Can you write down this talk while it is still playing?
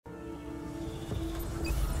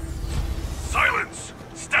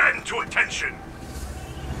attention.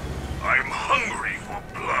 I'm hungry for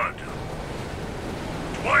blood.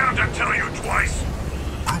 Do I have to tell you twice?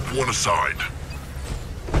 Group 1 assigned.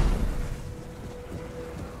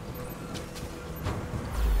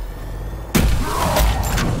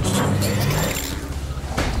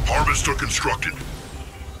 Harvester constructed.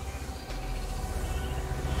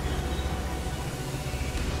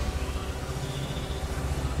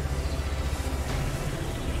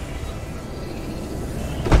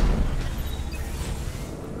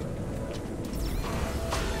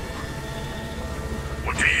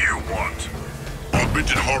 What do you want?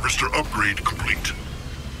 Augmented harvester upgrade complete.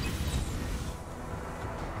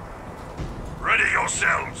 Ready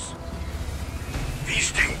yourselves.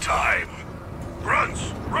 Feasting time. Grunts,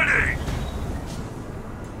 ready!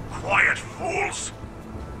 Quiet, fools!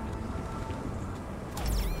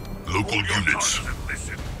 Local units.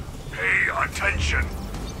 Listen. Pay attention.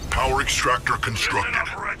 Power extractor constructed.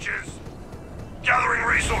 Listen up, wretches. Gathering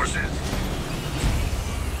resources.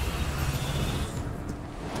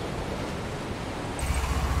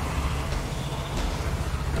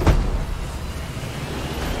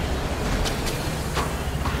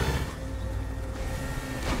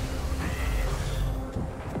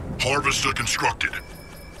 Harvester constructed.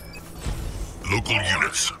 Local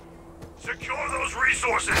units. Secure those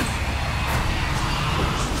resources.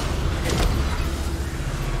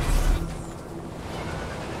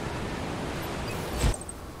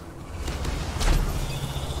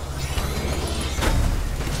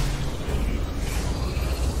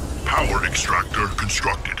 Power extractor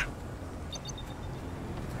constructed.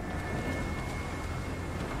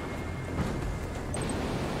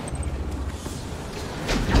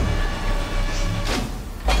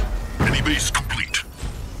 Base complete.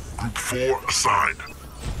 Group 4 assigned.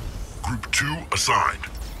 Group 2 assigned.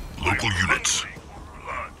 Local units.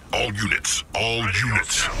 All units. All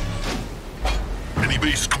units. Any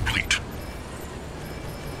base complete.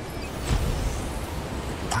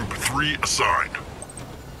 Group 3 assigned.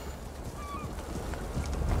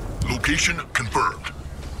 Location confirmed.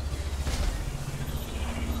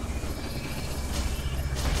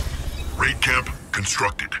 Raid camp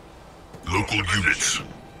constructed. Local units.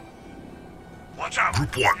 Watch out.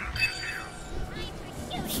 Group 1.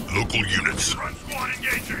 Local units. Front squad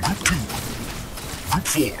engaging. Group 2. Group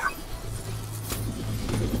 4.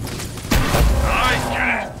 Nice, get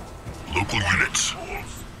it. Local units.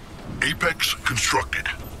 Fools. Apex constructed.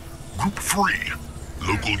 Group 3.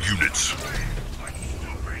 Local units.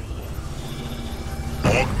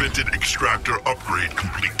 Augmented extractor upgrade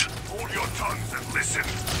complete. Hold your tongues and listen.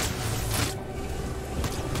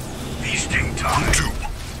 Feasting time. Group 2.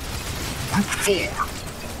 Group 4.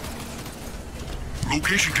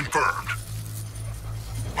 Location confirmed.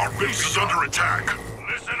 Our base is under attack.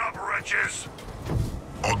 Listen up, wretches.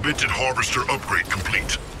 Augmented harvester upgrade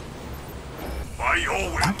complete. By your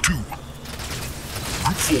will. Group 2.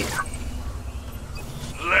 Group 4.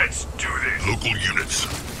 Let's do this. Local units.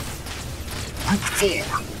 Group 4.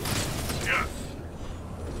 Yes.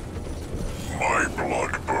 My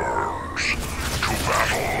blood burns. To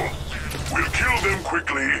battle. We'll kill them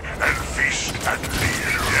quickly and feast at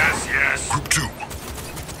leisure. Yes, yes. Group 2.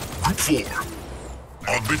 Group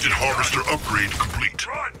 4. Augmented harvester upgrade complete.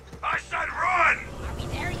 Run! I said run!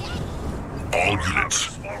 All units.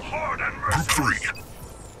 Fall hard and Group 3.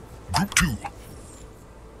 Group 2.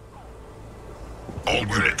 All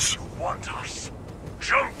units. You want us?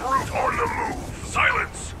 Jump brute on the move.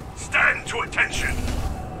 Silence. Stand to attention.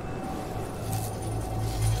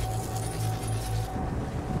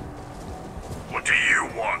 What do you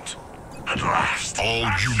want? At last. All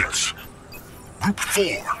units. Group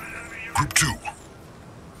 4. Group 2.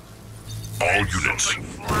 All units.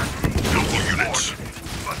 Local units.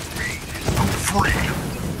 Group 3.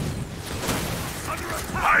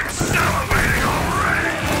 I'm salivating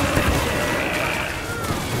already!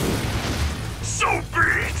 So be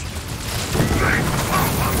it! They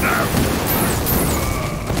pop on them!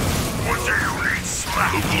 What do you need,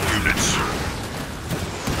 smack? Local units.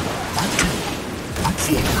 Group 2. Group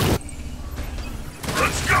 4.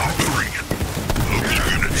 Let's go! Group 3. Local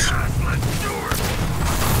units. Yes, let's do it!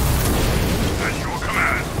 At your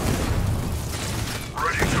command.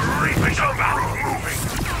 Ready to reap. Jump out! Moving!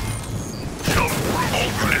 Jump through.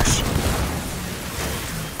 All units.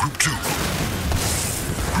 Group 2.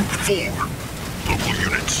 Group 4. Local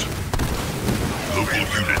units. Local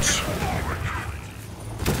units.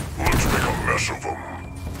 Let's make a mess of them.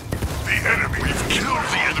 The enemy. We've killed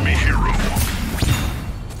the enemy hero.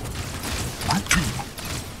 Group 2.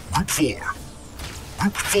 Group 4.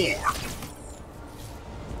 Group 4.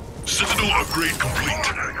 Citadel upgrade complete.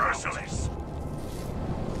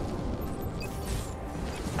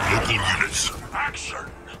 Local units. Action!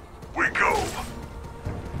 We go!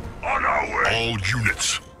 On our way! All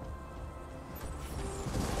units.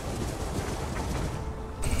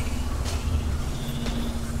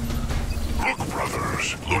 Look,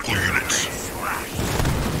 brothers! Local units.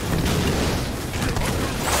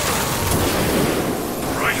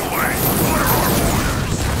 Right away! What are our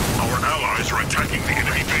orders? Our allies are attacking the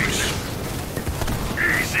enemy base.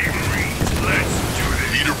 Easy read. Let's do this.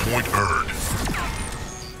 Leader point earned.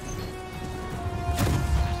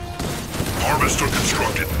 Harvester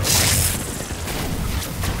constructed.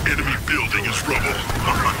 Enemy building is rubble.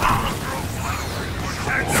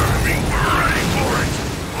 Enemy, we're ready for it.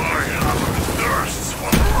 My hammer thirsts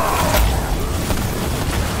for blood.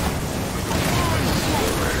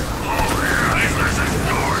 Oh yeah, this is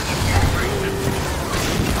good.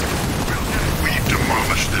 We've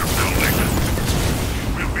demolished their building.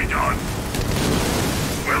 We'll be done.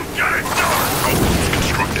 We'll get it done. Outpost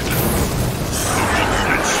constructed. Local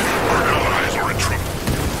units. Our allies are in trouble.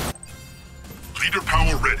 Leader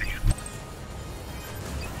power ready.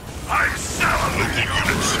 I'm salivating. Local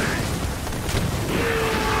units.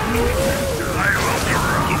 I will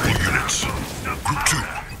drive. Local units. Group 2.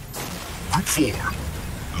 Group 4.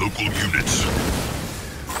 Local units.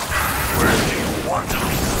 Where do you want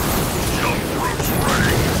us? Jump roots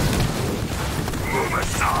ready. Move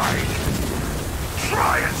aside.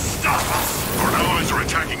 Try and stop us. Our allies are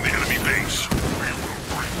attacking the enemy base.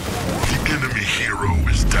 The enemy hero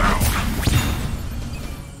is down.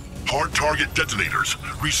 Hard target detonators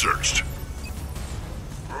researched.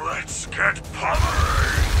 Let's get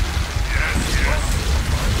pummeling. Yes.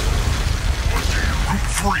 What do you... Group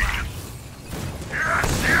 3.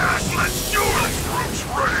 Yes, let's do it. Roots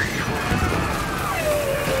ready.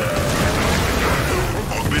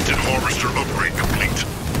 Augmented harvester upgrade complete.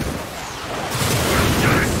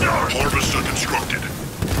 Get it done. Harvester constructed.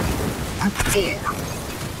 Group 4.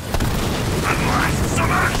 At last,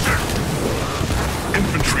 some action.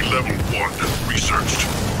 Infantry level 1 researched.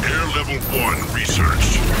 Air level 1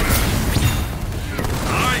 researched.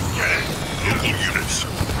 I get it. Local units.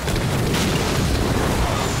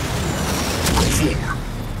 Group 4.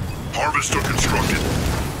 Harvester constructed.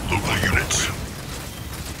 Local units.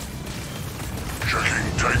 Checking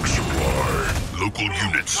tank supply. Local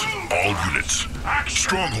units. All units.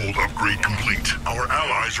 Stronghold upgrade complete. Our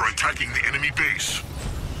allies are attacking the enemy base.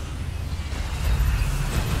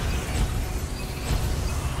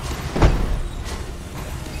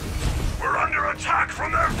 We're under attack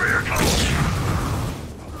from their vehicles.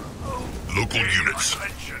 Local units.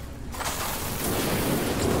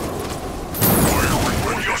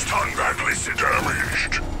 We're just unbadly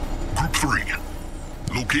damaged. Group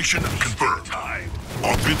 3. Location confirmed.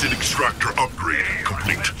 Augmented extractor upgrade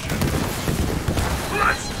complete.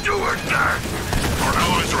 Let's do it then! Our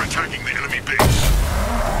allies are attacking the enemy base.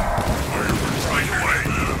 Right away.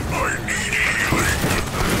 I need healing.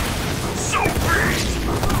 So be it.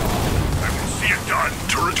 I will see it done.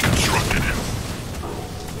 Turret constructed.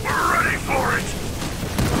 We're ready for it.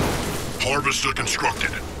 Harvester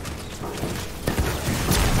constructed.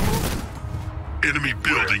 Enemy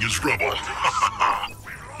building is rubble.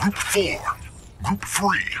 Group 4. Group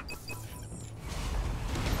 3.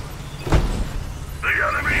 The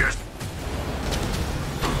enemy is...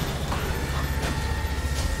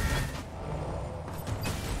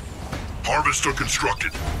 Harvester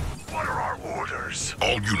constructed. What are our orders?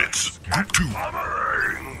 All units. Group 2.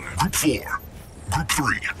 Pummeling. Group 4. Group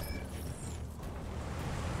 3.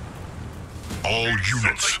 All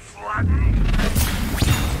units. Flattened.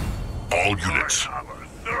 All units. My hammer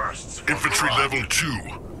thirsts for Infantry blood. level 2.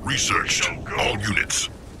 Researched. All units.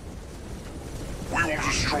 We will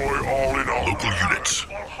destroy all in all. Local units.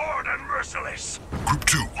 For hard and merciless. Group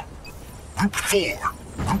 2. Group 4.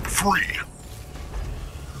 Group 3.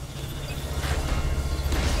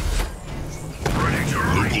 Ready to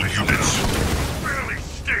Local units. Barely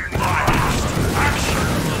sting my action.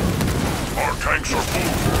 Our tanks are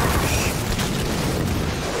full.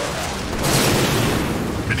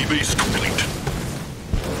 Mini base complete.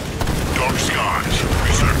 Dark skies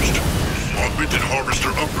researched. Augmented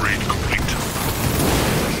harvester upgrade complete.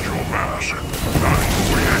 Your mass.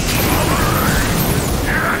 Yes.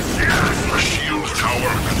 Shield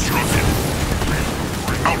tower constructed.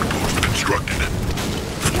 Outpost constructed.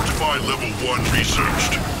 Fortify level 1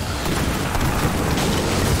 researched.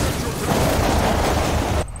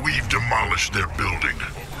 We've demolished their building.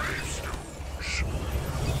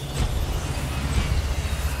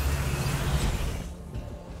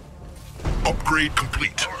 Upgrade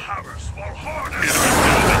complete. Enemy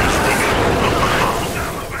building is rubble.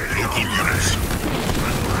 Local units.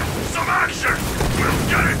 Some action. We'll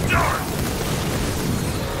get it done.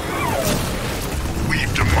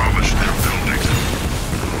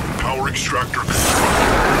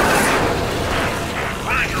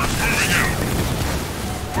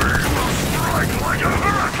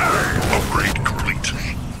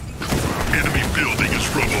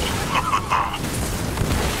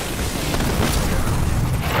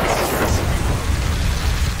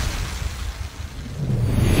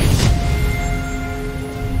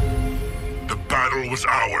 was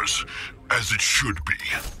ours, as it should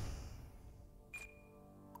be.